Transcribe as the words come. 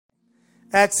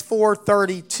Acts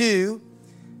 4:32.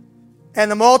 And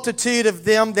the multitude of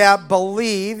them that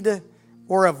believed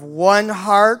were of one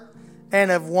heart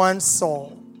and of one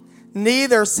soul.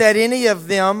 Neither said any of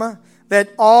them that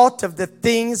aught of the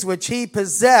things which he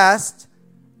possessed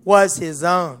was his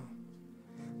own.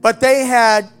 But they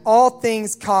had all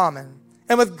things common,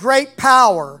 and with great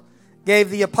power gave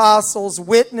the apostles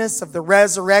witness of the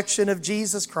resurrection of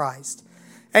Jesus Christ.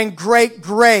 And great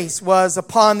grace was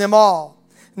upon them all.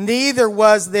 Neither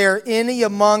was there any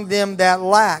among them that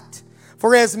lacked.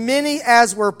 For as many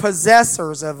as were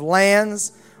possessors of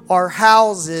lands or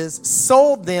houses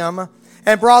sold them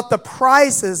and brought the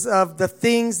prices of the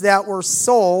things that were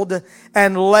sold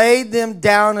and laid them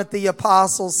down at the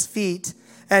apostles' feet.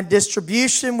 And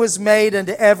distribution was made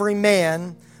unto every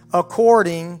man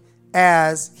according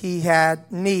as he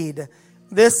had need.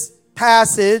 This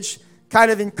passage kind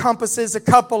of encompasses a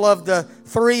couple of the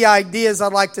three ideas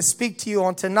I'd like to speak to you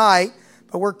on tonight.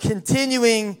 But we're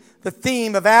continuing the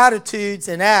theme of attitudes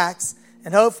and acts.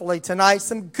 And hopefully tonight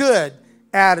some good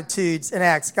attitudes and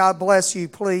acts. God bless you.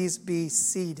 Please be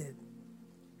seated.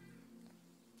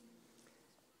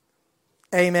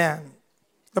 Amen.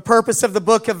 The purpose of the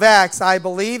book of Acts, I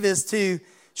believe, is to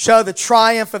show the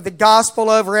triumph of the gospel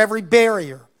over every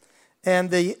barrier. And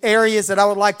the areas that I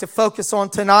would like to focus on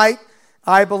tonight,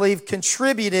 I believe,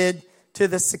 contributed to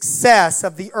the success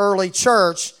of the early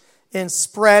church in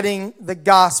spreading the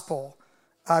gospel.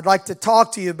 I'd like to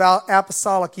talk to you about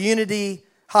apostolic unity,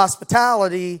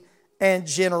 hospitality, and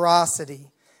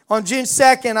generosity. On June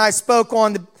 2nd, I spoke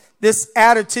on this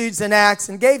attitudes and acts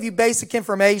and gave you basic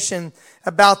information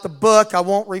about the book. I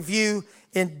won't review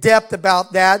in depth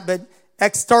about that, but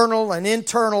external and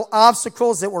internal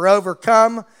obstacles that were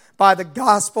overcome by the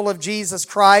gospel of Jesus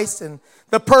Christ. And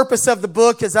the purpose of the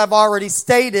book, as I've already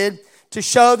stated, to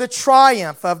show the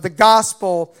triumph of the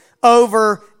gospel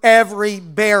over every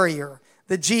barrier,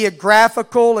 the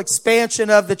geographical expansion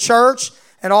of the church,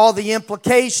 and all the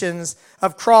implications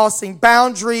of crossing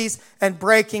boundaries and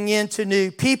breaking into new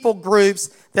people groups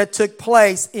that took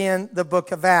place in the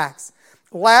book of Acts.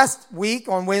 Last week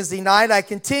on Wednesday night, I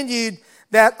continued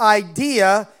that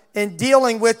idea in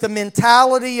dealing with the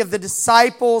mentality of the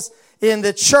disciples in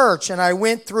the church. And I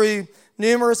went through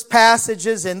numerous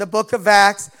passages in the book of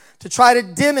Acts to try to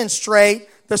demonstrate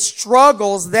the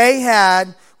struggles they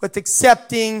had with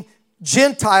accepting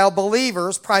Gentile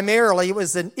believers. Primarily, it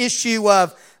was an issue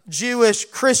of Jewish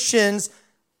Christians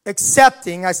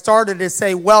accepting, I started to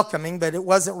say welcoming, but it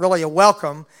wasn't really a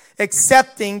welcome,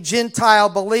 accepting Gentile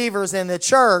believers in the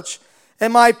church.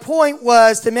 And my point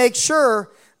was to make sure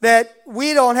that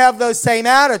we don't have those same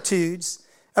attitudes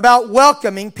about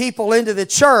welcoming people into the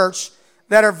church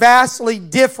that are vastly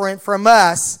different from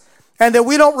us, and that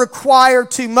we don't require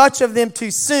too much of them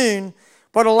too soon,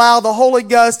 but allow the Holy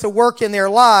Ghost to work in their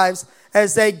lives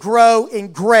as they grow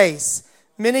in grace.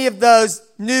 Many of those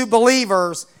new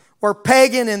believers were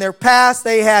pagan in their past.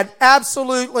 They had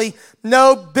absolutely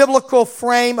no biblical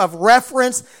frame of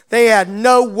reference. They had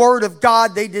no word of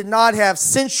God. They did not have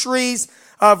centuries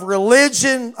of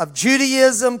religion, of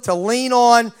Judaism to lean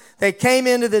on. They came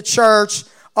into the church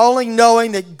only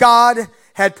knowing that God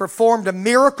had performed a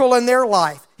miracle in their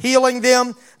life, healing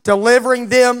them, delivering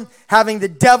them, having the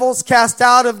devils cast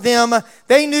out of them.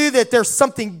 They knew that there's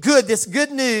something good. This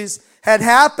good news had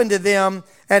happened to them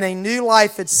and a new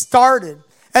life had started.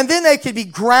 And then they could be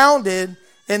grounded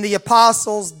in the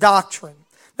apostles' doctrine.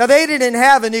 Now, they didn't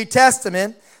have a New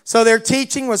Testament, so their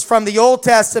teaching was from the Old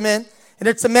Testament. And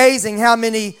it's amazing how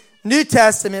many New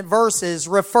Testament verses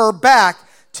refer back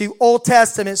to Old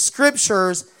Testament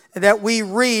scriptures that we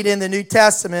read in the New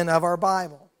Testament of our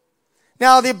Bible.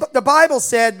 Now, the Bible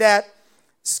said that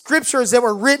scriptures that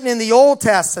were written in the Old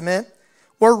Testament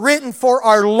were written for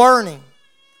our learning.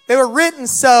 They were written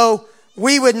so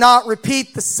we would not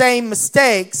repeat the same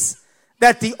mistakes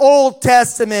that the Old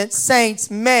Testament saints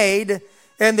made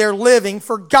in their living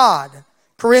for God.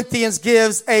 Corinthians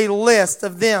gives a list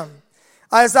of them.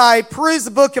 As I perused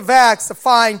the book of Acts to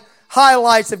find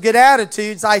highlights of good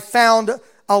attitudes, I found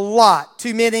a lot,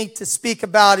 too many to speak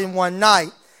about in one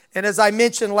night. And as I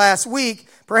mentioned last week,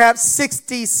 perhaps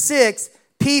 66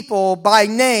 people by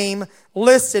name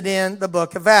listed in the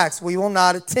book of Acts. We will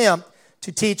not attempt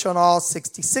to teach on all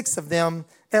 66 of them,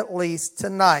 at least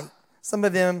tonight. Some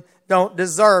of them don't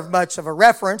deserve much of a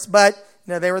reference, but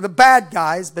they were the bad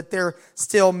guys, but they're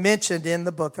still mentioned in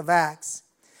the book of Acts.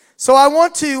 So I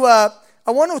want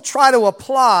to try to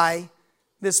apply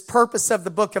this purpose of the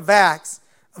book of Acts,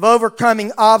 of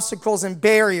overcoming obstacles and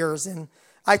barriers. And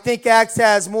I think Acts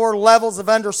has more levels of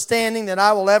understanding than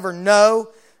I will ever know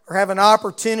or have an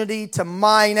opportunity to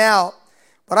mine out.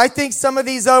 But I think some of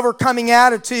these overcoming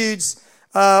attitudes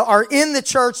are in the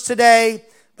church today,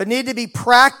 but need to be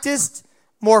practiced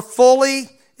more fully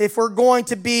if we're going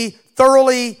to be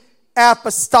thoroughly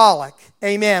apostolic.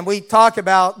 Amen. We talk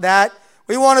about that.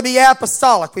 We want to be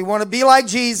apostolic. We want to be like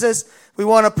Jesus. We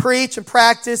want to preach and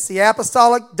practice the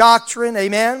apostolic doctrine.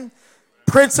 Amen.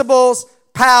 Principles,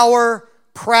 power,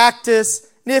 practice.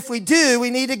 And if we do, we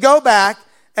need to go back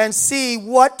and see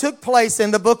what took place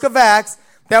in the book of Acts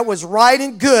that was right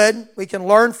and good. We can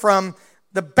learn from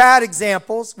the bad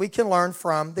examples. We can learn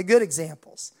from the good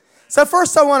examples. So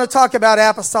first I want to talk about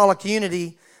apostolic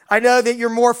unity. I know that you're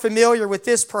more familiar with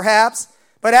this perhaps,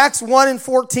 but Acts 1 and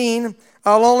 14,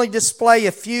 I'll only display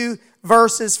a few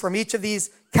verses from each of these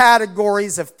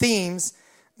categories of themes.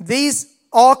 These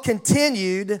all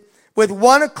continued with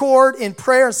one accord in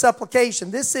prayer and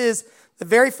supplication. This is the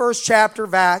very first chapter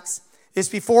of Acts. It's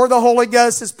before the Holy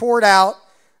Ghost is poured out.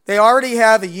 They already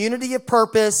have a unity of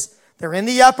purpose. They're in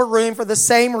the upper room for the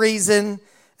same reason.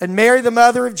 And Mary, the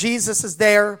mother of Jesus, is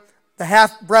there, the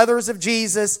half-brothers of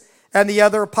Jesus, and the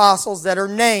other apostles that are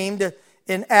named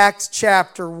in Acts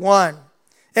chapter 1.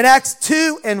 In Acts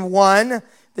 2 and 1,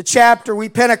 the chapter we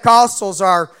Pentecostals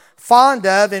are fond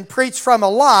of and preach from a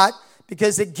lot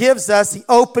because it gives us the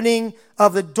opening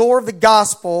of the door of the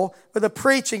gospel with the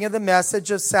preaching of the message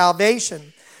of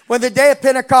salvation. When the day of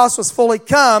Pentecost was fully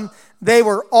come, they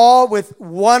were all with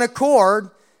one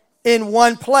accord in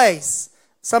one place.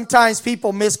 Sometimes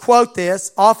people misquote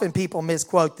this. Often people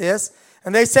misquote this.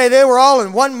 And they say they were all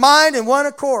in one mind and one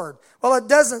accord. Well, it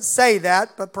doesn't say that,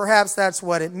 but perhaps that's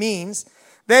what it means.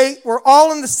 They were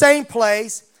all in the same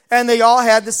place, and they all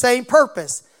had the same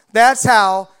purpose. That's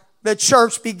how the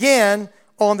church began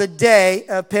on the day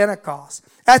of Pentecost.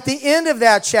 At the end of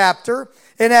that chapter,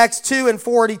 in Acts 2 and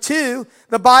 42,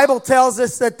 the Bible tells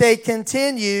us that they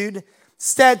continued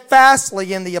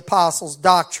steadfastly in the apostles'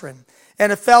 doctrine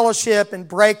and a fellowship and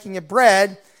breaking of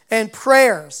bread and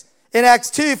prayers. In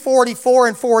Acts 2, 44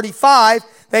 and 45,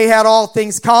 they had all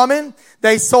things common.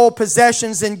 They sold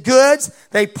possessions and goods.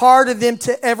 They parted them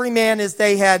to every man as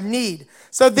they had need.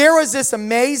 So there was this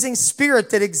amazing spirit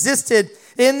that existed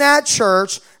in that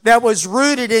church that was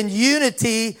rooted in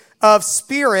unity of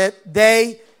spirit.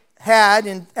 They had,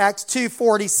 in Acts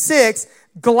 2:46,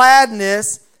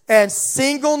 gladness and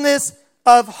singleness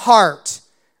of heart.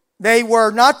 They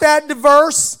were not that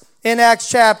diverse in Acts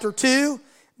chapter 2.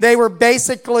 They were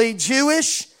basically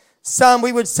Jewish. Some,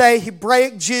 we would say,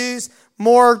 Hebraic Jews,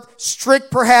 more strict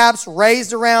perhaps,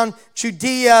 raised around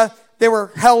Judea. They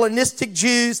were Hellenistic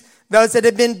Jews, those that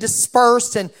had been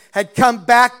dispersed and had come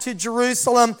back to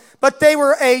Jerusalem. But they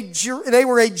were a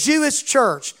Jewish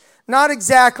church. Not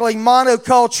exactly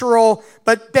monocultural,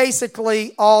 but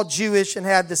basically all Jewish and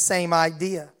had the same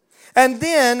idea. And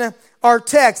then our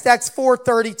text, Acts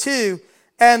 4:32,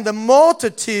 and the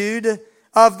multitude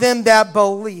of them that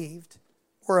believed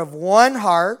were of one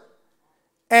heart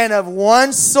and of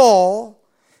one soul.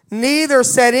 Neither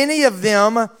said any of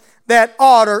them that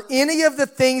aught or any of the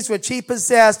things which he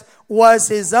possessed was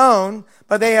his own,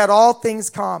 but they had all things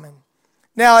common.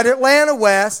 Now at Atlanta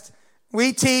West,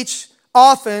 we teach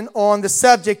often on the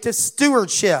subject of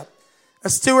stewardship. A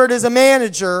steward is a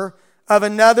manager of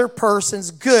another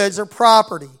person's goods or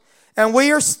property. And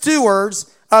we are stewards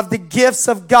of the gifts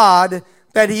of God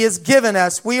that he has given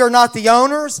us. We are not the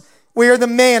owners, we are the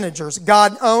managers.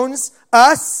 God owns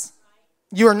us.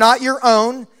 You are not your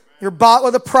own. You're bought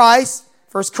with a price.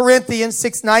 1 Corinthians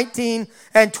 6:19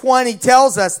 and 20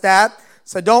 tells us that.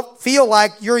 So don't feel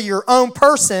like you're your own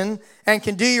person and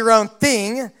can do your own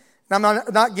thing. And I'm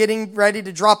not getting ready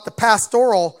to drop the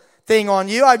pastoral thing on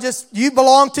you. You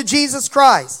belong to Jesus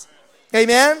Christ.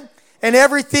 Amen? And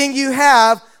everything you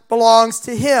have belongs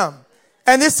to him.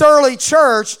 And this early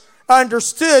church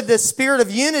understood the spirit of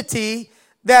unity,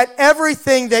 that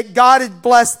everything that God had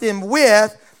blessed them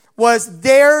with was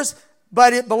theirs,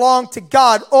 but it belonged to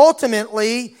God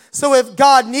ultimately. So if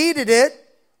God needed it,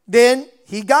 then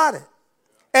he got it.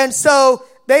 And so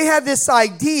they had this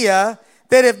idea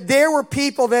that if there were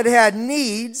people that had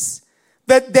needs,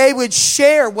 that they would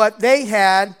share what they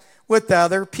had with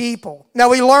other people. Now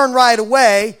we learn right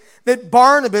away that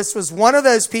Barnabas was one of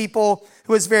those people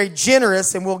who was very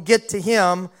generous, and we'll get to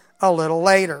him a little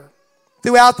later.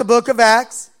 Throughout the book of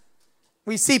Acts,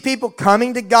 we see people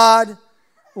coming to God,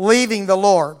 leaving the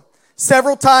Lord.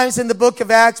 Several times in the book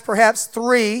of Acts, perhaps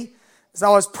 3, as I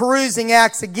was perusing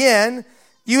Acts again,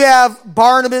 you have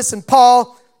Barnabas and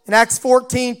Paul in Acts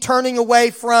 14 turning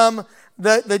away from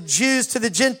the Jews to the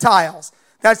Gentiles.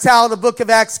 That's how the book of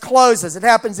Acts closes. It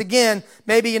happens again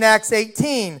maybe in Acts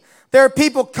 18. There are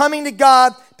people coming to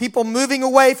God, people moving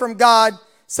away from God,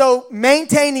 So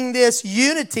maintaining this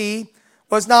unity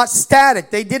was not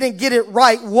static. They didn't get it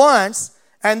right once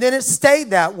and then it stayed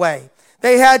that way.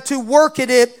 They had to work at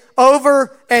it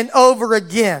over and over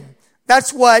again.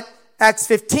 That's what Acts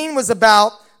 15 was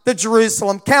about, the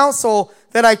Jerusalem Council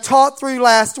that I taught through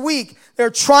last week. They're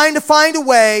trying to find a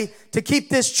way to keep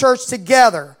this church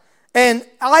together. And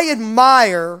I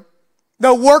admire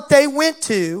the work they went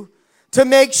to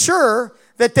make sure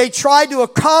that they tried to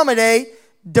accommodate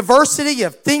diversity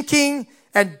of thinking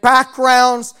and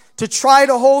backgrounds to try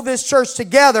to hold this church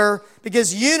together,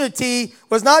 because unity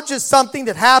was not just something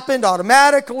that happened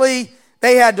automatically.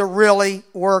 They had to really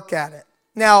work at it.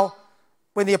 Now,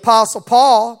 when the Apostle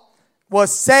Paul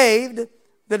was saved,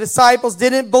 the disciples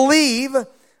didn't believe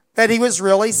that he was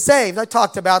really saved. I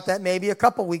talked about that maybe a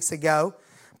couple weeks ago.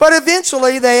 But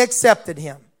eventually they accepted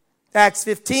him. Acts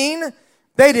 15,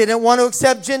 they didn't want to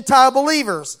accept Gentile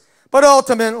believers, but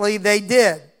ultimately they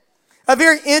did. A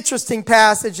very interesting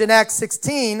passage in Acts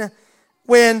 16,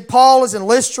 when Paul is in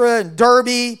Lystra and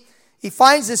Derbe, he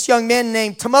finds this young man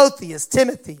named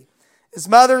Timothy. His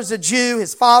mother's a Jew,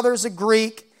 his father's a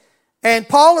Greek, and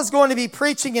Paul is going to be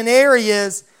preaching in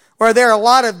areas where there are a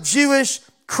lot of Jewish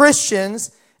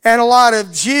Christians and a lot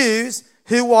of Jews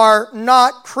who are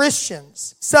not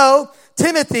Christians. So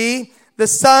Timothy, the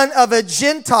son of a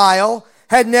Gentile,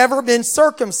 had never been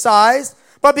circumcised,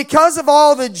 but because of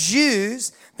all the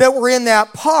Jews that were in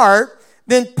that part,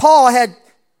 then Paul had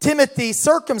Timothy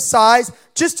circumcised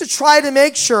just to try to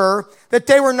make sure that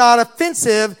they were not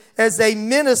offensive as they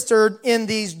ministered in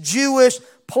these Jewish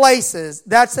places.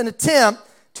 That's an attempt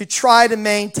to try to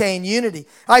maintain unity.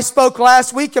 I spoke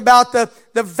last week about the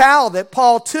vow that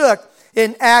Paul took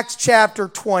in Acts chapter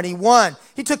 21.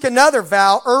 He took another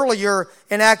vow earlier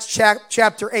in Acts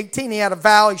chapter 18. He had a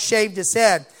vow, he shaved his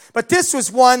head. But this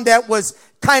was one that was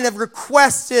kind of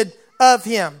requested of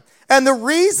him. And the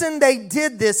reason they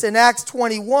did this in Acts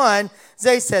 21 is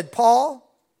they said, Paul,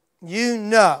 you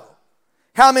know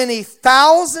how many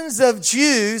thousands of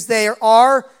Jews there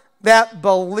are that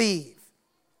believe.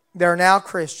 They're now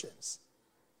Christians.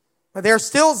 But they're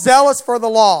still zealous for the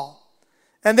law.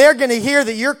 And they're going to hear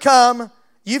that you've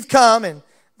come, and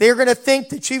they're going to think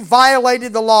that you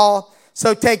violated the law,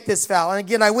 so take this vow. And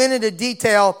again, I went into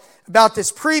detail about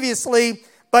this previously,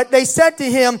 but they said to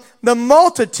him, the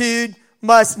multitude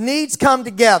must needs come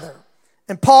together.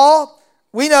 And Paul,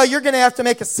 we know you're going to have to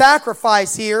make a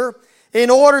sacrifice here in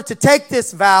order to take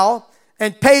this vow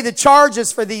and pay the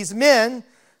charges for these men,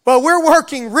 but we're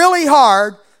working really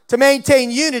hard to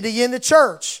maintain unity in the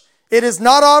church. It is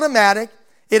not automatic.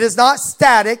 It is not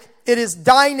static. It is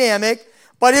dynamic,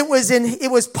 but it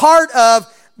was part of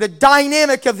the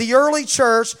dynamic of the early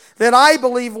church that I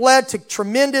believe led to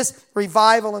tremendous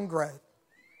revival and growth.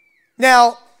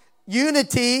 Now,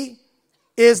 unity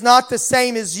is not the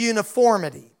same as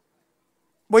uniformity.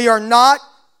 We are not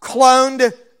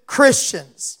cloned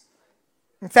Christians.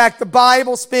 In fact, the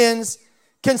Bible spends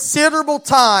considerable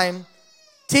time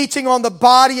teaching on the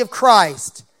body of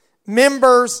Christ,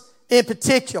 members in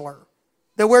particular,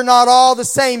 that we're not all the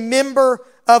same member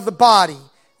of the body.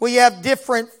 We have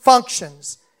different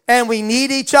functions, and we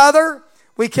need each other.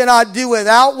 We cannot do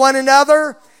without one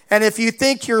another. And if you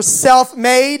think you're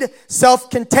self-made,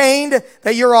 self-contained,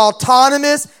 that you're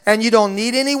autonomous and you don't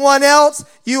need anyone else,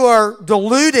 you are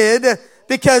deluded,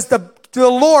 because the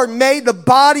Lord made the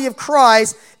body of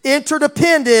Christ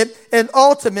interdependent and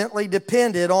ultimately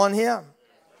dependent on Him.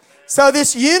 So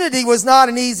this unity was not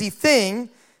an easy thing,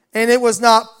 and it was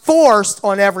not forced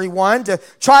on everyone to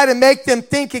try to make them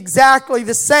think exactly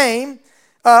the same.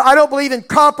 I don't believe in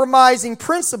compromising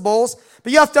principles,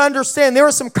 but you have to understand there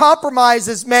were some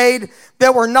compromises made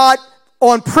that were not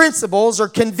on principles or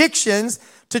convictions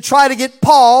to try to get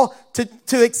Paul to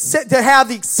have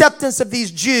the acceptance of these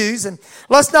Jews. And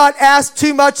let's not ask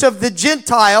too much of the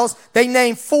Gentiles. They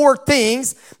named 4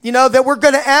 things, that we're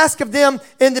going to ask of them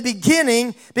in the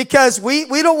beginning, because we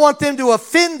don't want them to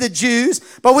offend the Jews,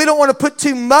 but we don't want to put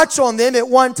too much on them at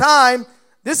one time.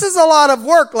 This is a lot of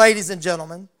work, ladies and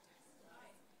gentlemen.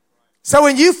 So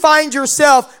when you find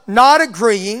yourself not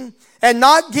agreeing and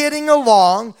not getting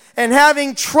along and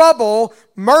having trouble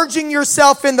merging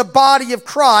yourself in the body of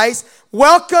Christ,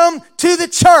 welcome to the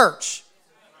church.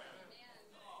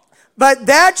 But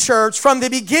that church, from the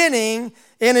beginning,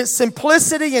 in its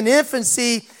simplicity and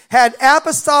infancy, had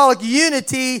apostolic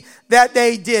unity that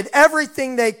they did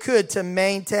everything they could to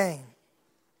maintain.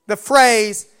 The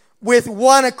phrase, with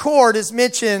one accord, is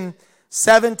mentioned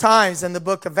 7 times in the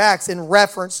book of Acts in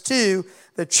reference to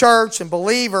the church and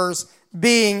believers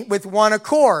being with one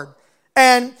accord.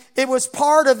 And it was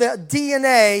part of the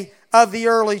DNA of the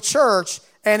early church,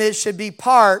 and it should be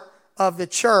part of the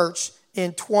church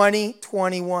in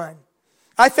 2021.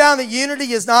 I found that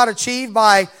unity is not achieved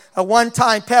by a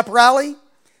one-time pep rally.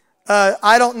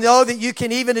 I don't know that you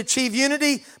can even achieve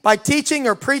unity by teaching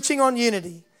or preaching on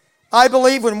unity. I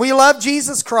believe when we love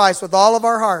Jesus Christ with all of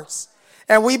our hearts,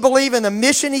 and we believe in the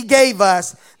mission He gave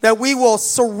us, that we will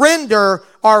surrender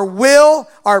our will,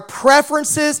 our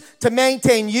preferences to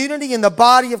maintain unity in the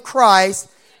body of Christ,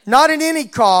 not at any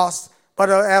cost, but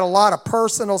at a lot of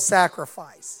personal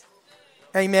sacrifice.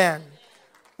 Amen.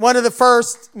 One of the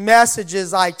first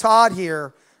messages I taught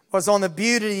here was on the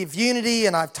beauty of unity,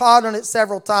 and I've taught on it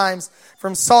several times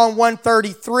from Psalm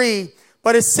 133.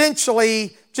 But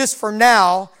essentially, just for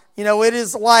now, it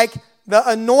is like the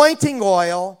anointing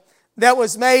oil that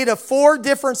was made of 4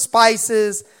 different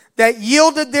spices that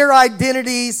yielded their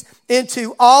identities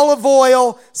into olive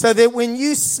oil, so that when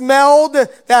you smelled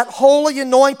that holy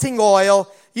anointing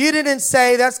oil, you didn't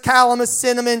say that's calamus,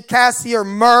 cinnamon, cassia, or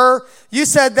myrrh. You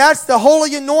said that's the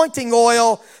holy anointing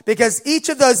oil, because each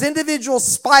of those individual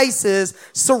spices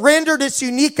surrendered its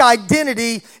unique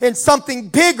identity in something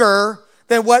bigger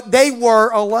than what they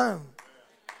were alone.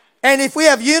 And if we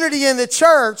have unity in the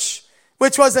church,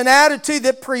 which was an attitude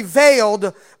that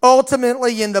prevailed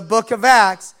ultimately in the book of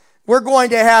Acts, we're going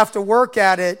to have to work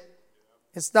at it.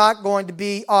 It's not going to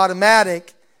be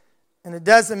automatic. And it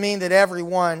doesn't mean that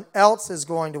everyone else is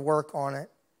going to work on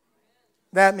it.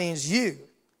 That means you.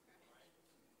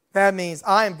 That means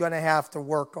I'm going to have to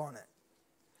work on it.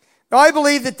 Now, I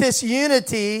believe that this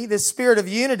unity, this spirit of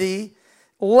unity,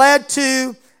 led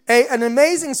to an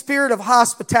amazing spirit of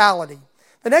hospitality.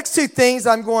 The next 2 things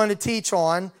I'm going to teach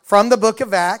on from the book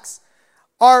of Acts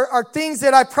are things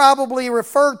that I probably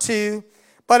referred to,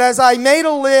 but as I made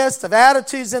a list of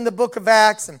attitudes in the book of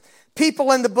Acts and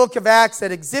people in the book of Acts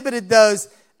that exhibited those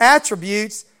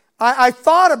attributes, I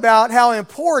thought about how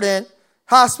important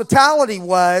hospitality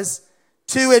was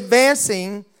to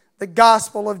advancing the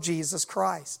gospel of Jesus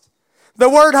Christ. The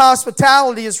word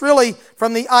hospitality is really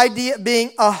from the idea of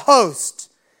being a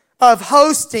host, of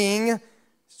hosting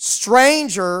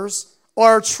strangers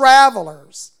or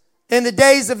travelers. In the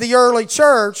days of the early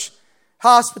church,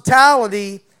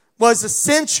 hospitality was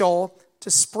essential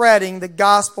to spreading the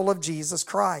gospel of Jesus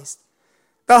Christ.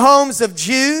 The homes of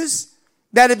Jews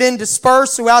that had been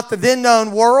dispersed throughout the then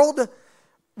known world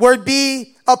would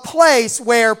be a place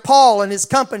where Paul and his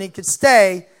company could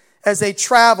stay as they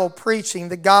traveled preaching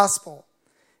the gospel.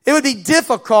 It would be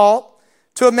difficult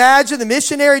to imagine the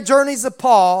missionary journeys of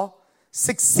Paul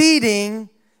succeeding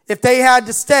if they had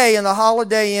to stay in the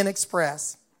Holiday Inn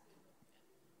Express.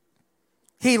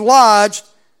 He lodged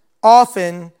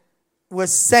often with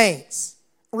saints.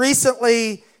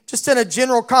 Recently, just in a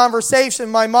general conversation,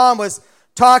 my mom was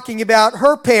talking about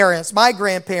her parents, my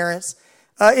grandparents,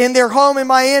 in their home in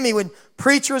Miami. When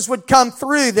preachers would come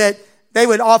through, that they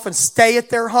would often stay at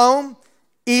their home,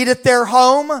 eat at their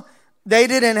home. They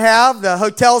didn't have the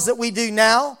hotels that we do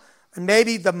now, and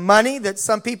maybe the money that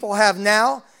some people have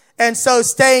now. And so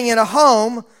staying in a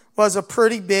home was a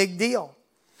pretty big deal.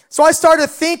 So I started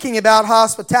thinking about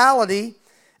hospitality.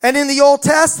 And in the Old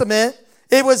Testament,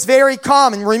 it was very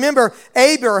common. Remember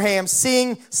Abraham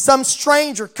seeing some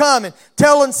stranger come and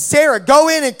telling Sarah, go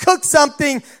in and cook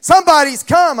something. Somebody's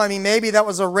come. I mean, maybe that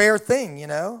was a rare thing,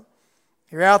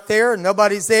 You're out there and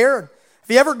nobody's there. Have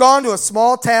you ever gone to a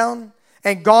small town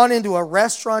and gone into a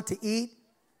restaurant to eat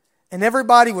and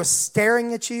everybody was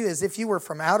staring at you as if you were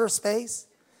from outer space?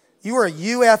 You were a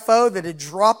UFO that had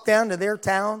dropped down to their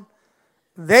town.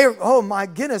 Oh my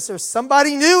goodness, there's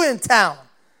somebody new in town.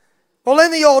 Well,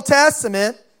 in the Old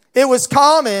Testament, it was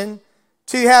common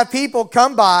to have people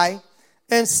come by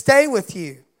and stay with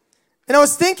you. And I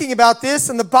was thinking about this,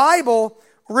 and the Bible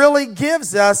really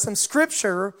gives us some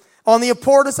scripture on the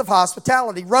importance of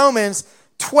hospitality. Romans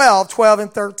 12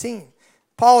 and 13.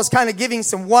 Paul is kind of giving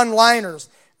some one-liners.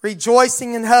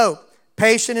 Rejoicing in hope,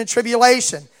 patient in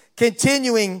tribulation,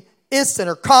 continuing instant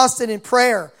or constant in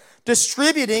prayer,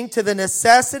 distributing to the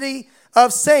necessity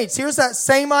of saints. Here's that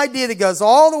same idea that goes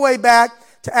all the way back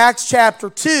to Acts chapter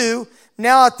 2.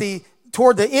 Now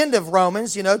toward the end of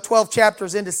Romans, 12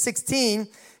 chapters into 16,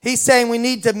 he's saying we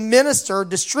need to minister,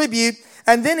 distribute,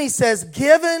 and then he says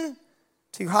given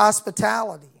to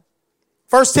hospitality.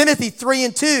 1 Timothy 3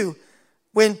 and 2,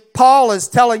 when Paul is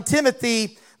telling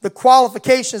Timothy the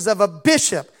qualifications of a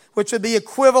bishop, which would be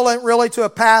equivalent really to a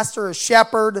pastor, a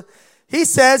shepherd, he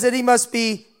says that he must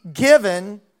be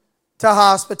given to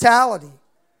hospitality.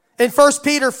 In 1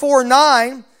 Peter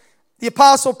 4:9, the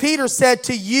Apostle Peter said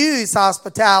to use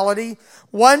hospitality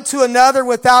one to another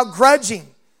without grudging.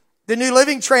 The New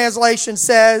Living Translation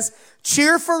says,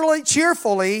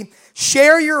 cheerfully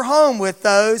Share your home with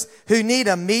those who need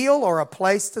a meal or a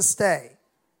place to stay.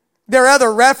 There are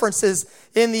other references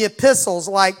in the epistles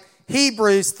like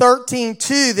Hebrews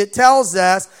 13:2 that tells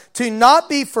us to not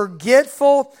be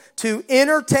forgetful to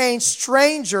entertain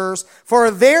strangers, for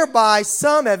thereby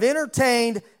some have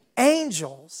entertained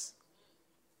angels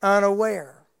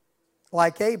unaware,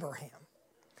 like Abraham.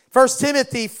 1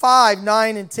 Timothy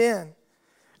 5:9 and 10,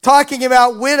 talking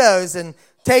about widows and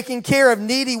taking care of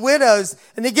needy widows.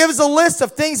 And it gives a list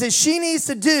of things that she needs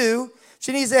to do.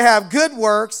 She needs to have good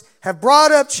works, have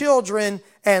brought up children,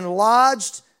 and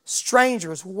lodged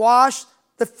strangers, washed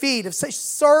the feet of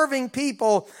serving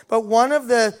people. But one of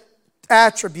the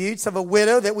attributes of a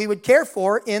widow that we would care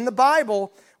for in the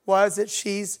Bible was that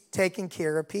she's taking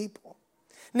care of people.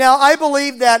 Now, I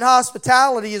believe that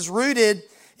hospitality is rooted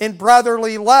in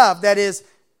brotherly love. That is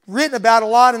written about a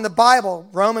lot in the Bible.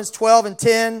 Romans 12 and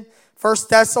 10, 1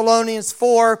 Thessalonians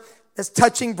 4, that's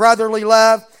touching brotherly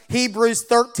love. Hebrews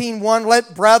 13:1,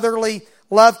 let brotherly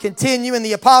love continue. And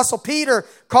the Apostle Peter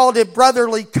called it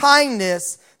brotherly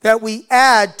kindness that we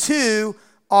add to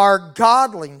our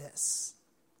godliness.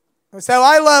 So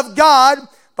I love God,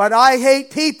 but I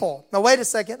hate people. Now wait a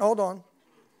second, hold on.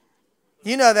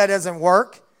 You know that doesn't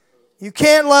work. You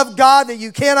can't love God that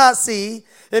you cannot see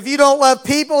if you don't love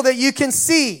people that you can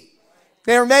see.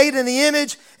 They're made in the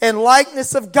image and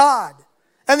likeness of God.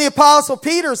 And the Apostle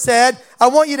Peter said, I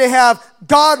want you to have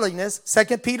godliness,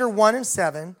 2 Peter 1 and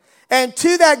 7. And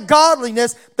to that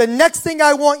godliness, the next thing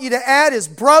I want you to add is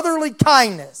brotherly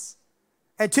kindness.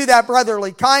 And to that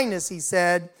brotherly kindness, he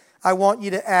said, I want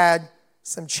you to add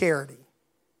some charity.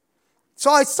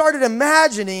 So I started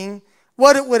imagining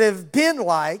what it would have been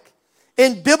like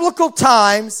in biblical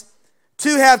times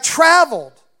to have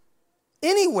traveled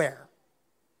anywhere.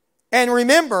 And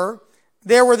remember,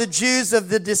 there were the Jews of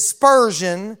the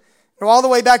dispersion, all the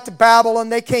way back to Babylon.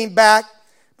 They came back.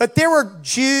 But there were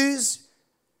Jews,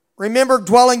 remember,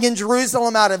 dwelling in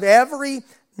Jerusalem out of every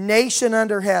nation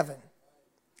under heaven.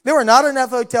 There were not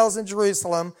enough hotels in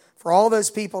Jerusalem for all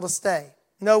those people to stay.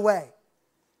 No way.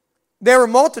 There were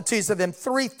multitudes of them,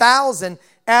 3,000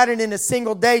 added in a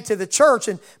single day to the church.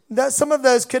 And some of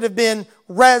those could have been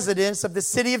residents of the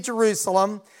city of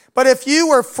Jerusalem. But if you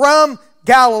were from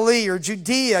Galilee or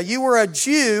Judea, you were a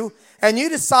Jew and you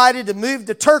decided to move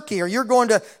to Turkey, or you're going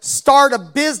to start a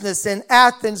business in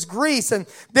Athens, Greece, and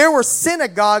there were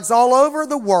synagogues all over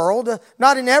the world,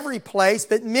 not in every place,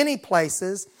 but many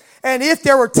places. And if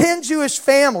there were 10 Jewish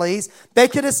families, they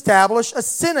could establish a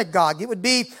synagogue. It would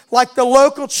be like the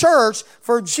local church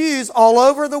for Jews all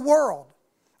over the world.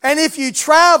 And if you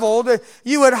traveled,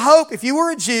 you would hope, if you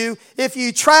were a Jew, if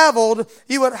you traveled,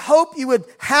 you would hope you would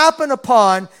happen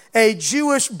upon a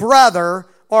Jewish brother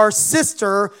or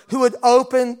sister who would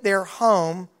open their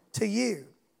home to you.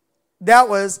 That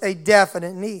was a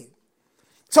definite need.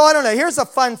 So I don't know, here's a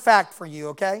fun fact for you,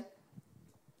 okay?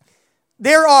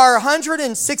 There are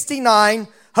 169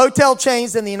 hotel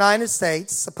chains in the United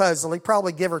States, supposedly,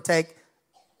 probably give or take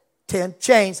 10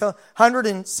 chains, so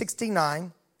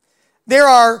 169. There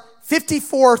are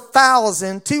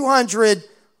 54,200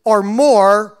 or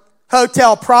more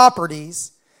hotel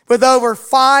properties with over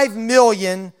 5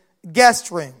 million guest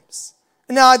rooms.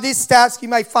 Now, these stats, you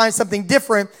might find something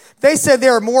different. They said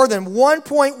there are more than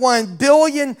 1.1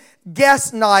 billion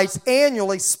guest nights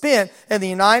annually spent in the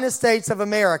United States of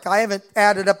America. I haven't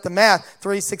added up the math,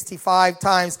 365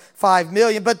 times 5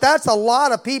 million, but that's a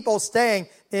lot of people staying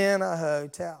in a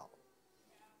hotel.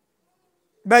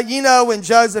 But you know, when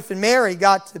Joseph and Mary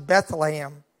got to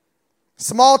Bethlehem,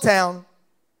 small town,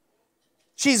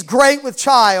 she's great with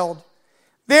child,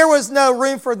 there was no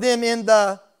room for them in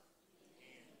the,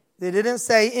 they didn't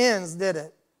say inns, did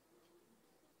it?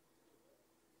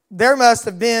 There must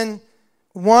have been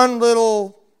one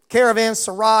little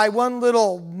caravanserai, one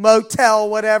little motel,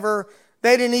 whatever.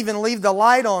 They didn't even leave the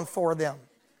light on for them.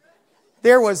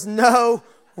 There was no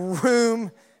room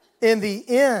in the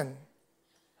inn.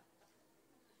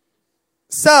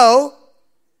 So,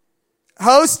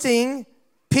 hosting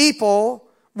people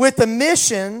with a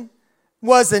mission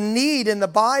was a need in the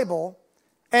Bible,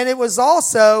 and it was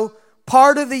also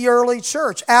part of the early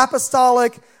church.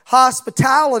 Apostolic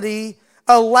hospitality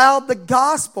allowed the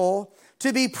gospel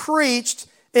to be preached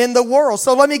in the world.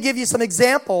 So let me give you some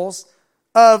examples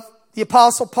of the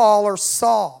Apostle Paul or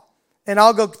Saul. And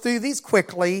I'll go through these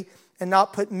quickly and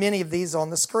not put many of these on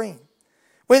the screen.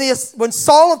 When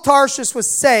Saul of Tarsus was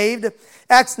saved,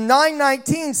 Acts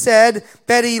 9:19 said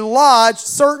that he lodged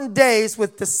certain days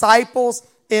with disciples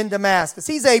in Damascus.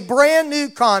 He's a brand new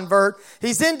convert.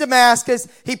 He's in Damascus.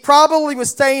 He probably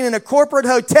was staying in a corporate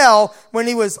hotel when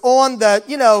he was on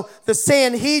the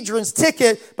Sanhedrin's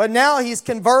ticket, but now he's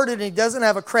converted and he doesn't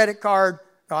have a credit card.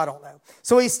 I don't know.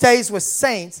 So he stays with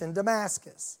saints in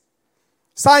Damascus.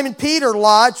 Simon Peter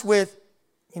lodged with,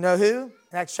 you know who?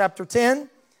 Acts chapter 10.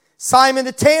 Simon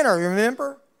the tanner,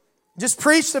 remember? Just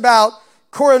preached about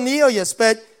Cornelius,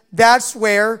 but that's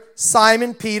where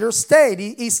Simon Peter stayed.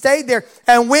 He stayed there.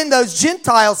 And when those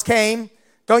Gentiles came,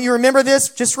 don't you remember this?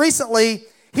 Just recently,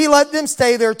 he let them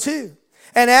stay there too.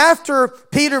 And after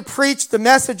Peter preached the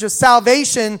message of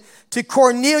salvation to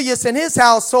Cornelius and his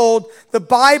household, the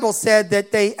Bible said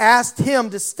that they asked him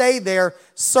to stay there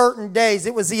certain days.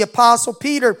 It was the Apostle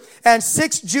Peter and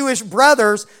 6 Jewish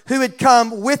brothers who had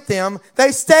come with them.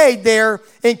 They stayed there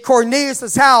in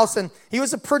Cornelius' house, and he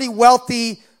was a pretty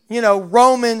wealthy,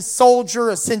 Roman soldier,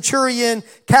 a centurion,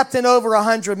 captain over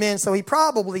 100 men, so he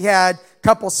probably had a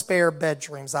couple spare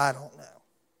bedrooms. I don't know.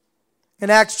 In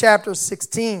Acts chapter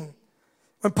 16,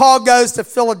 when Paul goes to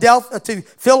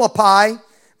Philippi,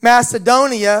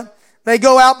 Macedonia, they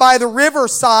go out by the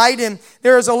riverside, and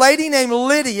there is a lady named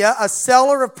Lydia, a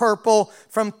seller of purple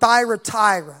from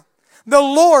Thyatira. The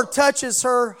Lord touches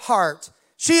her heart.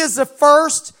 She is the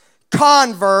first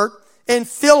convert in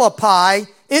Philippi.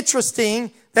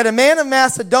 Interesting that a man of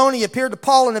Macedonia appeared to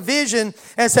Paul in a vision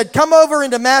and said, "Come over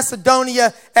into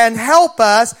Macedonia and help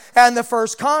us." And the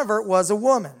first convert was a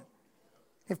woman.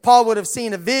 If Paul would have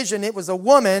seen a vision, it was a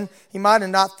woman, he might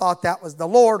have not thought that was the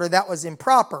Lord or that was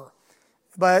improper.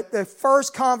 But the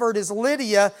first convert is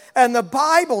Lydia, and the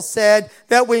Bible said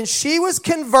that when she was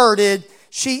converted,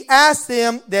 she asked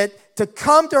them to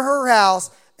come to her house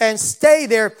and stay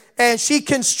there, and she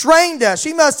constrained us.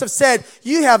 She must have said,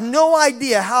 "You have no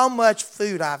idea how much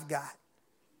food I've got,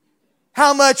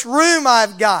 how much room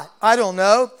I've got." I don't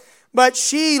know. But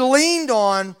she leaned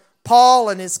on Paul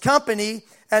and his company,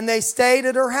 and they stayed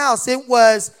at her house. It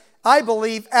was, I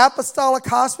believe, apostolic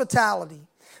hospitality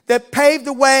that paved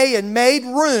the way and made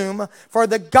room for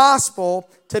the gospel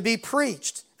to be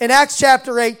preached. In Acts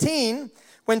chapter 18,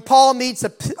 when Paul meets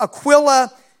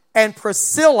Aquila and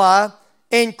Priscilla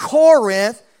in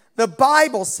Corinth, the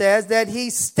Bible says that he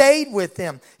stayed with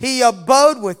them. He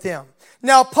abode with them.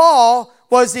 Now, Paul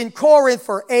was in Corinth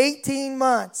for 18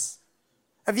 months.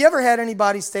 Have you ever had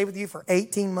anybody stay with you for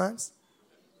 18 months?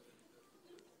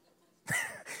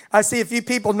 I see a few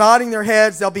people nodding their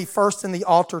heads. They'll be first in the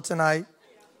altar tonight.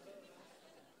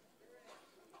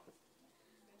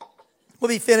 We'll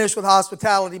be finished with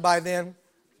hospitality by then.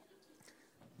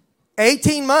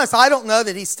 18 months. I don't know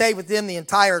that he stayed with them the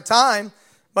entire time,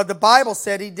 but the Bible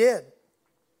said he did.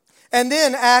 And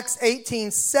then Acts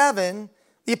 18:7,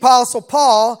 the Apostle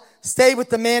Paul stayed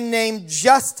with a man named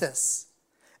Justus.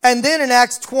 And then in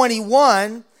Acts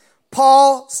 21,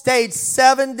 Paul stayed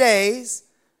 7 days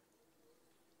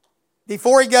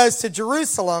before he goes to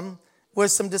Jerusalem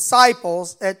with some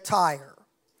disciples at Tyre.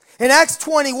 In Acts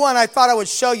 21, I thought I would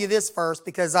show you this verse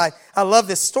because I love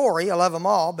this story. I love them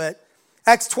all. But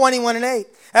Acts 21:8.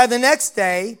 And the next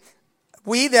day,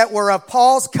 we that were of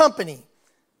Paul's company.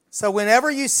 So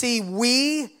whenever you see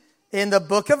 "we" in the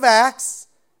book of Acts,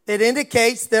 it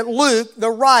indicates that Luke,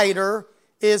 the writer,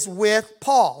 is with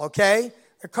Paul, okay?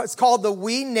 It's called the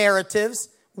 "we" narratives,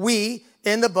 "we"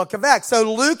 in the book of Acts. So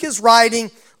Luke is writing,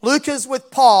 Luke is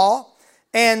with Paul,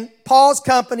 and Paul's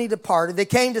company departed. They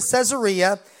came to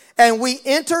Caesarea, and we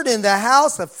entered in the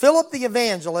house of Philip the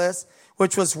evangelist,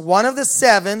 which was one of the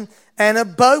 7, and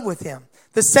abode with him.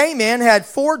 The same man had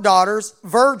 4 daughters,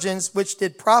 virgins, which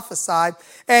did prophesy,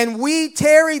 and we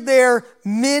tarried there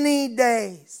many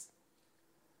days.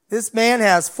 This man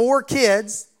has 4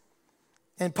 kids,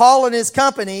 and Paul and his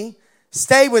company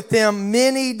stay with them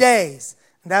many days.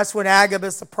 And that's when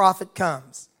Agabus the prophet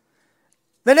comes.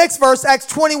 The next verse, Acts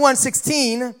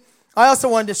 21:16. I also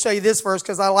wanted to show you this verse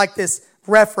because I like this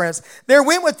reference. There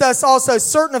went with us also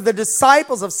certain of the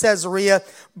disciples of Caesarea,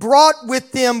 brought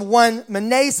with them one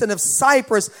Manason of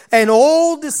Cyprus, an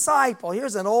old disciple.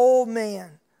 Here's an old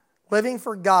man living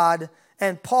for God,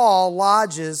 and Paul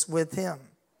lodges with him.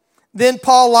 Then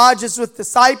Paul lodges with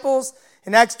disciples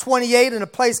in Acts 28 in a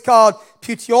place called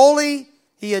Puteoli.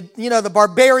 He had, the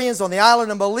barbarians on the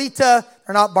island of Melita.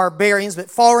 They're not barbarians, but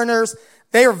foreigners.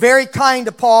 They are very kind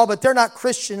to Paul, but they're not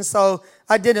Christians, so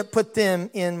I didn't put them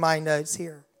in my notes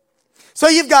here. So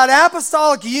you've got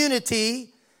apostolic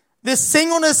unity, this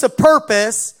singleness of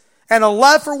purpose, and a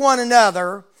love for one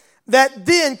another that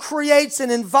then creates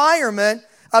an environment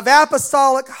of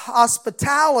apostolic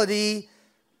hospitality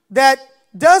that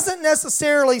doesn't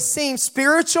necessarily seem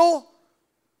spiritual,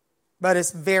 but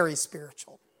it's very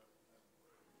spiritual.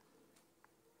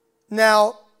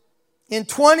 Now, in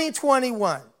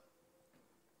 2021, it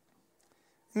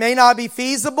may not be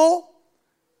feasible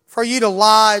for you to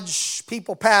lodge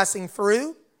people passing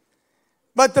through,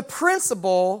 but the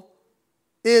principle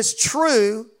is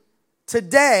true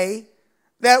today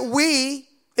that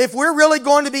if we're really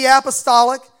going to be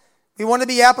apostolic, we want to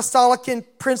be apostolic in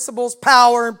principles,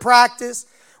 power, and practice.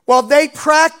 Well, they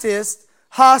practiced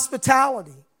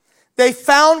hospitality. They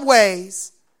found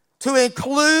ways to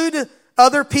include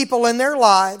other people in their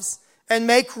lives and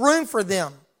make room for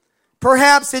them.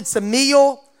 Perhaps it's a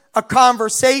meal, a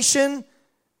conversation,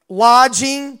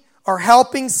 lodging, or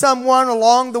helping someone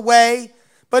along the way.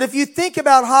 But if you think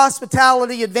about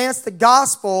hospitality, advance the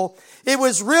gospel, it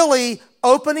was really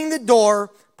opening the door,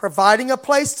 providing a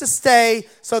place to stay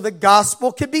so the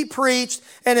gospel could be preached.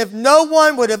 And if no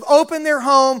one would have opened their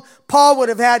home, Paul would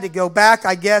have had to go back.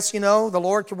 I guess, the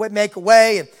Lord could make a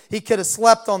way and he could have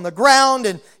slept on the ground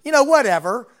and,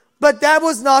 whatever. But that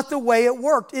was not the way it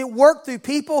worked. It worked through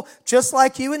people just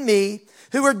like you and me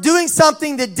who were doing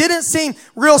something that didn't seem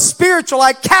real spiritual,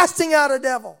 like casting out a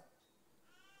devil.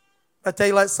 But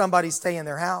they let somebody stay in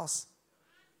their house.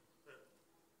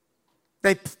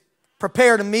 They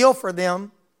prepared a meal for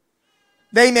them.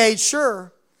 They made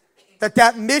sure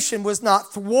that mission was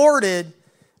not thwarted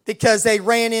because they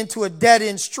ran into a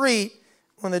dead-end street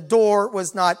when the door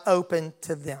was not open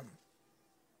to them.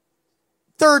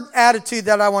 Third attitude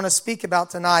that I want to speak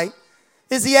about tonight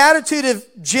is the attitude of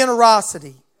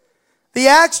generosity. The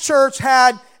Acts church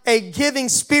had a giving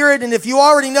spirit, and if you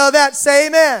already know that, say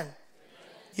amen.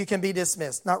 You can be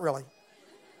dismissed. Not really.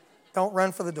 Don't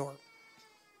run for the door.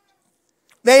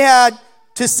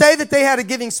 To say that they had a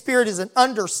giving spirit is an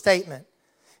understatement.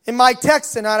 In my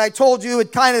text tonight, I told you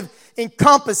it kind of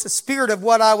encompassed the spirit of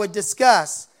what I would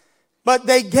discuss. But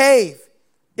they gave.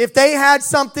 If they had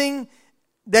something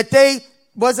that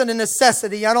wasn't a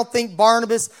necessity, I don't think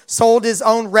Barnabas sold his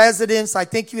own residence. I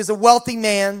think he was a wealthy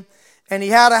man, and he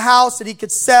had a house that he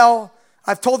could sell.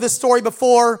 I've told this story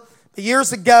before.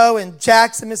 Years ago in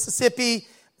Jackson, Mississippi,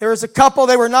 there was a couple,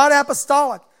 they were not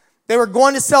apostolic. They were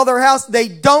going to sell their house. They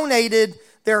donated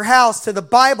their house to the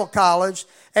Bible college,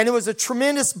 and it was a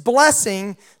tremendous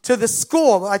blessing to the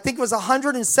school. I think it was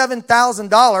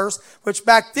 $107,000, which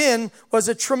back then was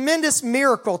a tremendous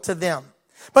miracle to them.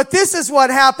 But this is what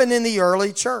happened in the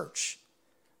early church.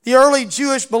 The early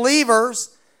Jewish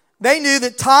believers, they knew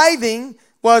that tithing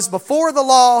was before the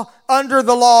law, under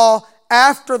the law,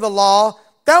 after the law.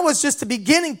 That was just the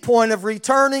beginning point of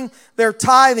returning their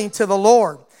tithing to the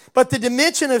Lord. But the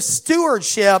dimension of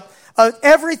stewardship of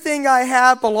everything I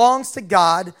have belongs to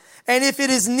God. And if it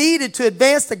is needed to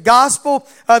advance the gospel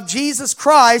of Jesus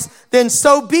Christ, then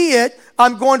so be it.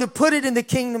 I'm going to put it in the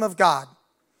kingdom of God.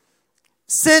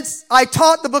 Since I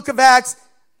taught the book of Acts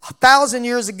 1,000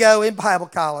 years ago in Bible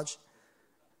college,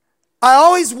 I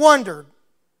always wondered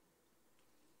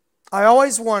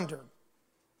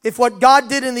if what God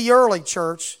did in the early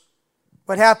church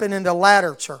would happen in the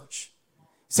latter church.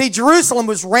 See, Jerusalem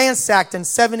was ransacked in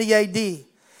 70 AD.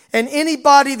 And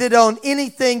anybody that owned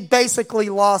anything basically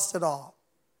lost it all.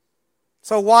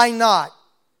 So why not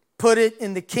put it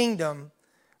in the kingdom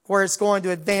where it's going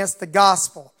to advance the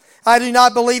gospel? I do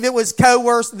not believe it was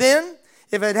coerced then.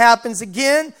 If it happens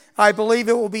again, I believe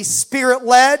it will be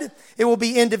spirit-led. It will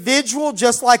be individual,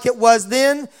 just like it was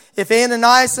then. If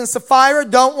Ananias and Sapphira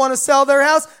don't want to sell their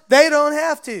house, they don't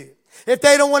have to. If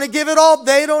they don't want to give it all,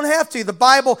 they don't have to. The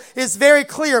Bible is very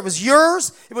clear. It was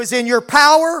yours. It was in your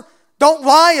power. Don't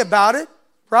lie about it,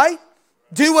 right?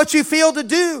 Do what you feel to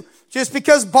do. Just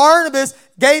because Barnabas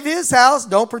gave his house,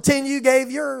 don't pretend you gave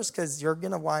yours, because you're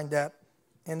going to wind up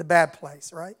in the bad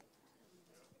place, right?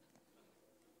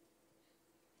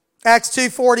 Acts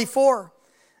 2:44.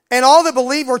 And all that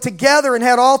believed were together and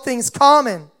had all things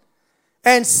common,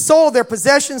 and sold their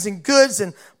possessions and goods,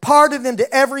 and parted them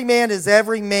to every man as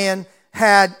every man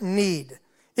had need.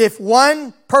 If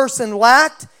one person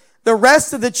lacked, the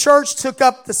rest of the church took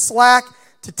up the slack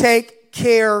to take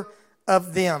care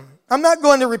of them. I'm not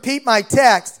going to repeat my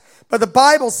text, but the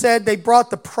Bible said they brought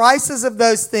the prices of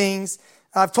those things.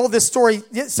 I've told this story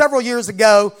several years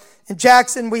ago. In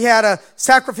Jackson, we had a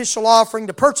sacrificial offering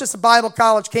to purchase a Bible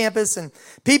college campus, and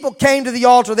people came to the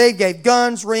altar. They gave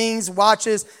guns, rings,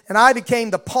 watches, and I became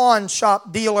the pawn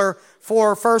shop dealer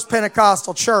for First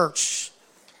Pentecostal Church.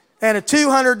 And a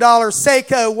 $200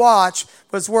 Seiko watch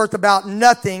was worth about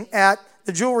nothing at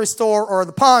the jewelry store or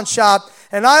the pawn shop.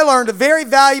 And I learned a very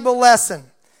valuable lesson,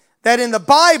 that in the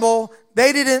Bible,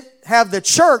 they didn't have the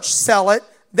church sell it.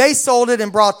 They sold it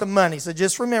and brought the money. So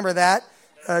just remember that.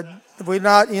 We're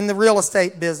not in the real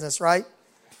estate business, right?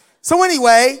 So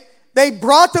anyway, they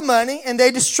brought the money and they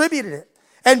distributed it.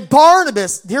 And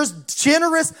Barnabas, here's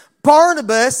generous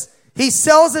Barnabas, he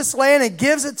sells this land and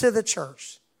gives it to the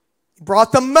church. He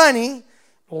brought the money,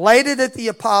 laid it at the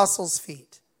apostles'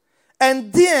 feet.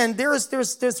 And then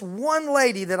there's one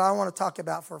lady that I want to talk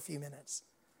about for a few minutes.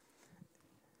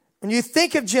 When you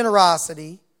think of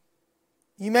generosity,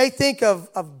 you may think of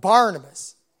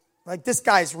Barnabas. Like, this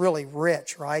guy's really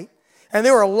rich, right? And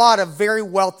there were a lot of very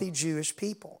wealthy Jewish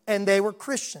people, and they were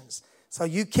Christians. So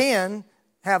you can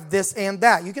have this and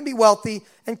that. You can be wealthy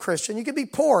and Christian. You can be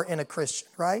poor and a Christian,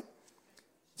 right?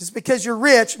 Just because you're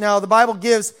rich. Now, the Bible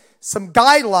gives some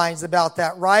guidelines about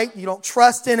that, right? You don't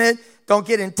trust in it. Don't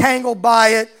get entangled by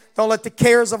it. Don't let the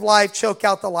cares of life choke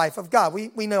out the life of God.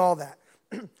 We know all that.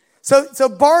 So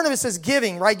Barnabas is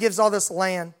giving, right? Gives all this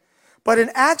land. But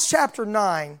in Acts chapter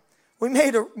 9, we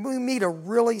meet a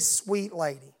really sweet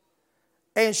lady.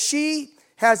 And she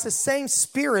has the same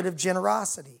spirit of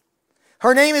generosity.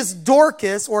 Her name is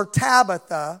Dorcas, or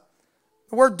Tabitha.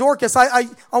 The word Dorcas, I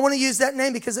want to use that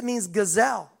name because it means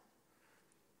gazelle.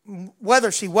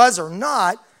 Whether she was or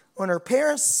not, when her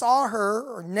parents saw her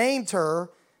or named her,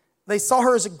 they saw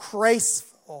her as a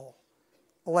graceful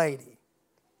lady.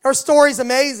 Her story's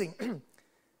amazing.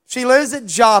 She lives at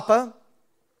Joppa.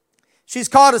 She's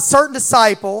called a certain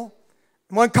disciple.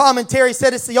 One commentary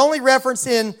said it's the only reference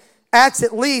in Acts,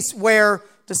 at least, where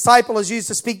disciple is used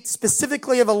to speak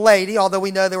specifically of a lady, although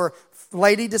we know there were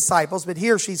lady disciples, but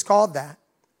here she's called that.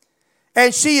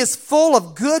 And she is full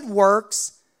of good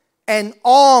works and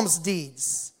alms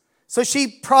deeds. So she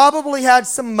probably had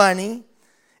some money,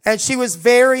 and she was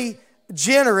very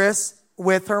generous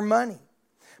with her money.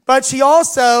 But she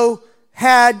also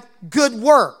had good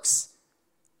works.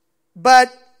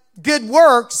 But good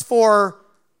works for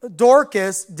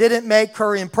Dorcas didn't make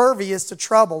her impervious to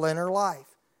trouble in her life.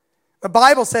 The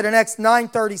Bible said in Acts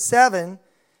 9:37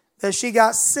 that she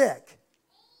got sick.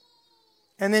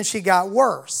 And then she got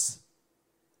worse.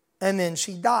 And then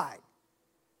she died.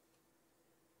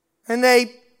 And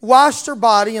they washed her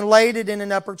body and laid it in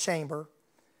an upper chamber.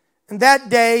 And that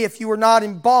day, if you were not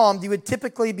embalmed, you would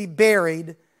typically be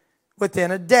buried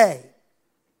within a day.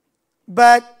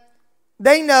 But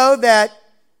they know that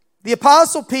the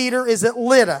Apostle Peter is at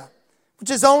Lydda, which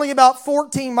is only about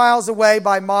 14 miles away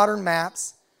by modern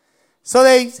maps. So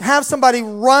they have somebody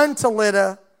run to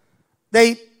Lydda.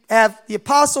 They have the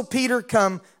Apostle Peter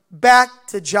come back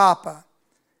to Joppa.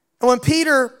 And when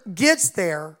Peter gets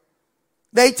there,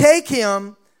 they take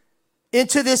him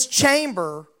into this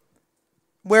chamber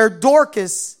where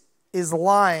Dorcas is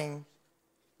lying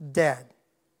dead.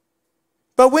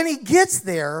 But when he gets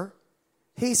there,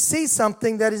 he sees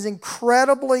something that is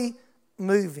incredibly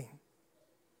moving.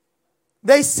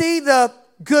 They see the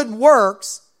good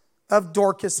works of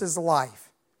Dorcas's life.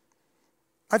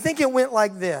 I think it went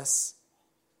like this.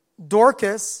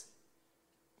 Dorcas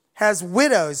has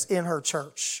widows in her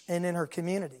church and in her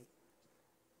community.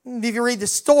 If you read the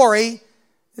story,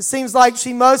 it seems like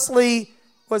she mostly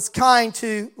was kind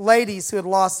to ladies who had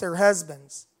lost their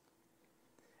husbands.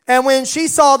 And when she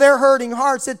saw their hurting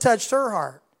hearts, it touched her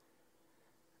heart.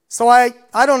 So I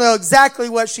don't know exactly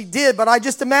what she did, but I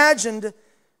just imagined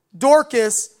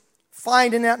Dorcas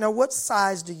finding out, now what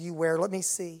size do you wear? Let me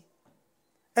see.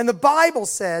 And the Bible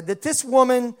said that this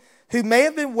woman, who may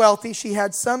have been wealthy, she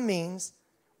had some means,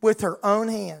 with her own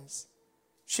hands,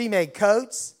 she made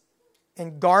coats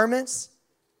and garments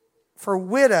for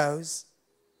widows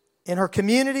in her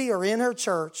community or in her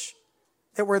church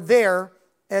that were there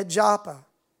at Joppa.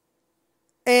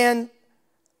 And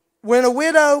when a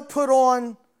widow put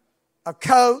on a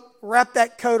coat, wrapped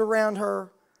that coat around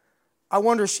her, I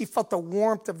wonder if she felt the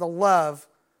warmth of the love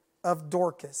of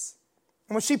Dorcas.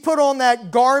 And when she put on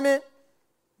that garment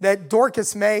that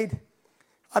Dorcas made,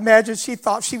 I imagine she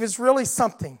thought she was really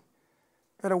something.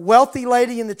 That a wealthy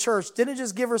lady in the church didn't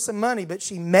just give her some money, but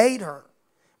she made her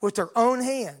with her own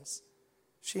hands.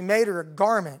 She made her a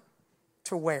garment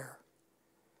to wear.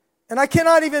 And I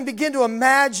cannot even begin to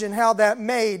imagine how that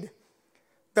made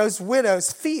those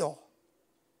widows feel.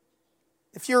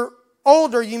 If you're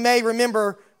older, you may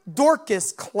remember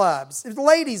Dorcas clubs,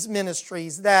 ladies'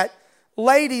 ministries, that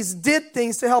ladies did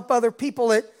things to help other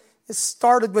people. It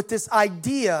started with this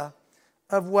idea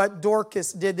of what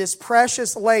Dorcas did, this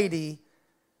precious lady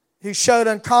who showed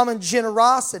uncommon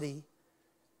generosity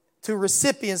to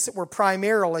recipients that were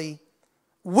primarily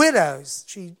widows.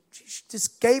 She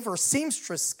just gave her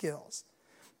seamstress skills.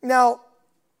 Now,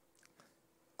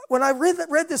 when I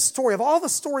read this story, of all the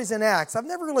stories in Acts, I've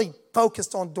never really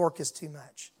focused on Dorcas too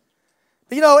much.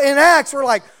 But in Acts, we're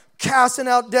like casting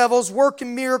out devils,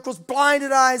 working miracles,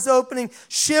 blinded eyes opening,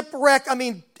 shipwreck.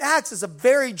 Acts is a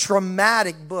very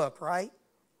dramatic book, right?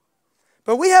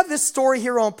 But we have this story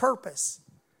here on purpose.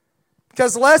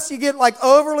 Because lest you get like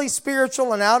overly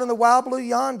spiritual and out in the wild blue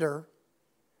yonder,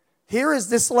 here is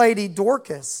this lady,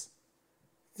 Dorcas,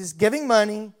 is giving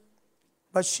money,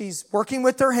 but she's working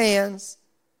with her hands.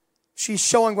 She's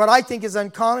showing what I think is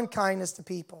uncommon kindness to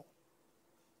people.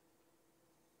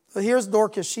 So here's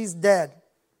Dorcas. She's dead.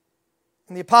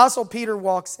 And the Apostle Peter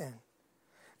walks in.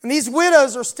 And these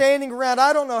widows are standing around,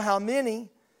 I don't know how many.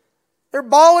 They're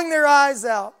bawling their eyes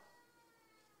out.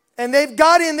 And they've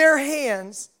got in their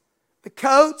hands the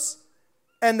coats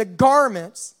and the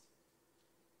garments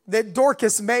that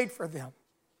Dorcas made for them.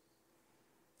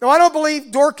 Now, I don't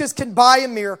believe Dorcas can buy a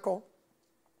miracle.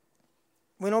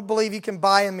 We don't believe you can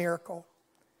buy a miracle.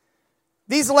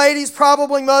 These ladies,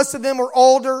 probably most of them were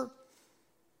older.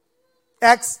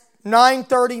 Acts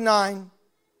 9:39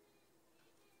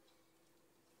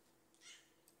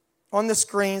 on the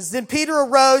screens. Then Peter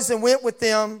arose and went with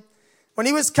them. When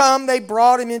he was come, they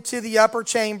brought him into the upper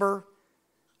chamber,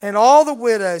 and all the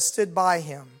widows stood by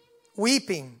him,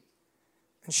 weeping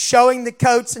and showing the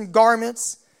coats and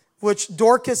garments which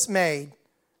Dorcas made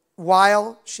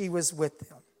while she was with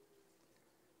them.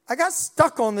 I got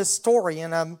stuck on this story,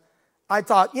 and I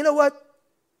thought, you know what?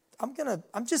 I'm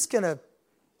just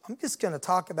gonna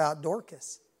talk about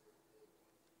Dorcas,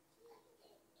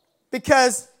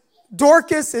 because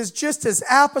Dorcas is just as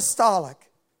apostolic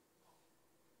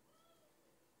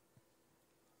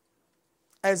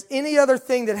as any other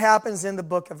thing that happens in the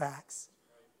book of Acts.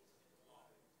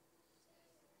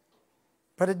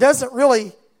 But it doesn't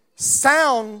really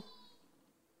sound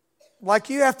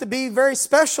like you have to be very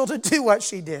special to do what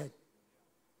she did.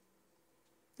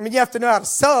 I mean, you have to know how to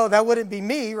sew. That wouldn't be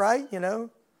me, right? You know.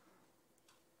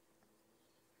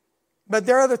 But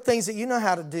there are other things that you know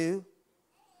how to do,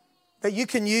 that you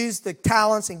can use the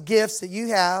talents and gifts that you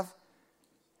have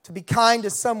to be kind to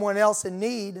someone else in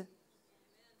need.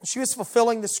 She was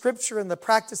fulfilling the scripture and the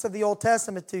practice of the Old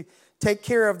Testament to take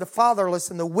care of the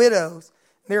fatherless and the widows,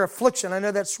 their affliction. I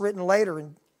know that's written later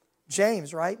in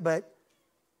James, right? But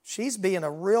she's being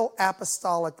a real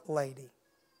apostolic lady.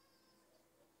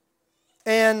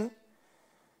 And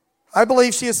I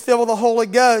believe she is filled with the Holy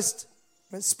Ghost.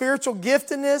 But spiritual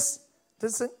giftedness,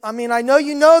 I know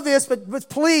you know this, but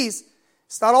please,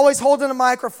 it's not always holding a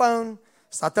microphone.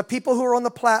 It's not the people who are on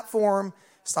the platform.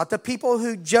 It's not the people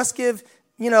who just give,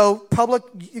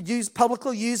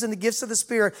 publicly using the gifts of the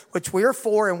Spirit, which we are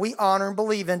for and we honor and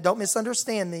believe in. Don't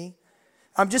misunderstand me.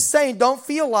 I'm just saying, don't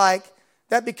feel like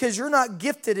that because you're not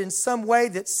gifted in some way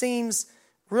that seems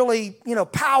really,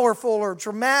 powerful or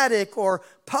dramatic or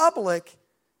public,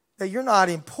 that you're not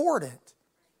important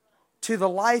to the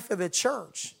life of the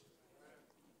church.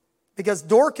 Because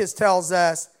Dorcas tells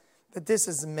us that this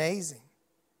is amazing.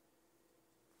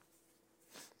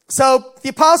 So the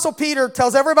Apostle Peter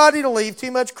tells everybody to leave.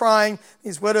 Too much crying.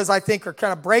 These widows, I think, are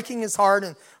kind of breaking his heart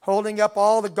and holding up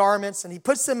all the garments. And he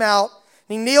puts them out.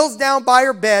 He kneels down by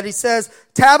her bed. He says,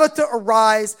 Tabitha,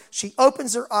 arise. She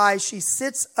opens her eyes. She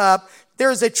sits up.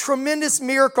 There's a tremendous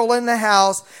miracle in the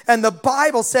house. And the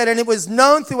Bible said, and it was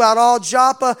known throughout all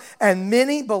Joppa, and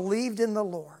many believed in the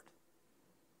Lord.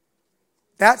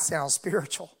 That sounds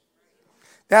spiritual.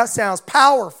 That sounds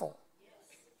powerful.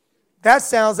 That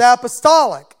sounds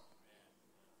apostolic.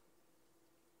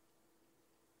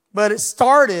 But it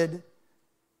started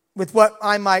with what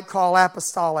I might call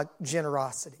apostolic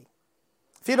generosity.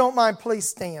 If you don't mind, please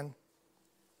stand.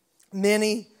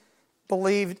 Many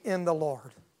believed in the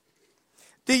Lord.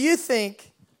 Do you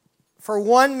think for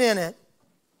 1 minute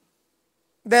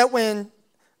that when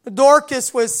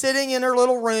Dorcas was sitting in her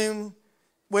little room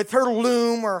with her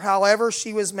loom or however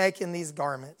she was making these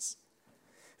garments,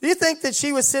 do you think that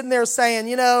she was sitting there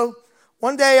saying,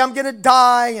 one day I'm going to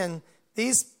die and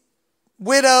these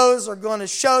widows are going to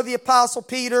show the Apostle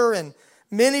Peter and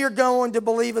many are going to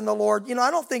believe in the Lord?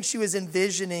 I don't think she was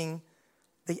envisioning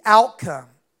the outcome.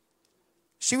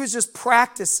 She was just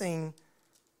practicing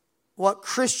what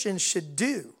Christians should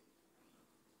do.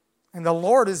 And the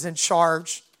Lord is in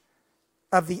charge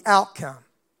of the outcome.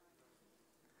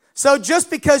 So just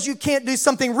because you can't do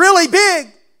something really big,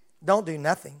 don't do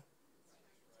nothing.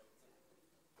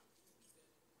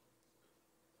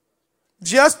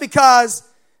 Just because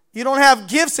you don't have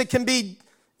gifts that can be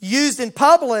used in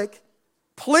public,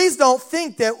 please don't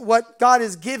think that what God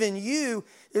has given you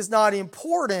is not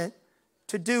important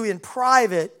to do in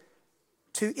private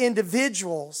to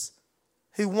individuals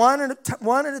who one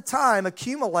at a time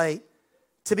accumulate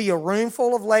to be a room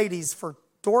full of ladies for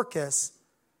Dorcas,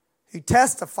 who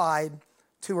testified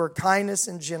to her kindness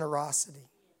and generosity.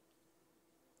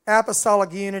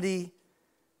 Apostolic unity,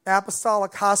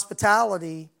 apostolic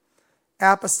hospitality,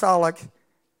 apostolic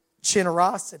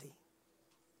generosity.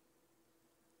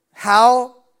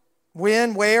 How,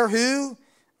 when, where, who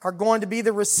are going to be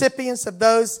the recipients of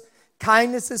those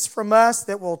kindnesses from us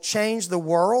that will change the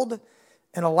world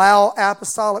and allow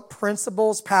apostolic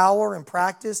principles, power, and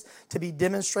practice to be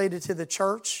demonstrated to the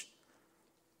church?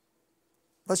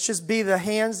 Let's just be the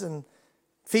hands and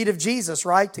feet of Jesus,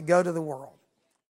 right, to go to the world.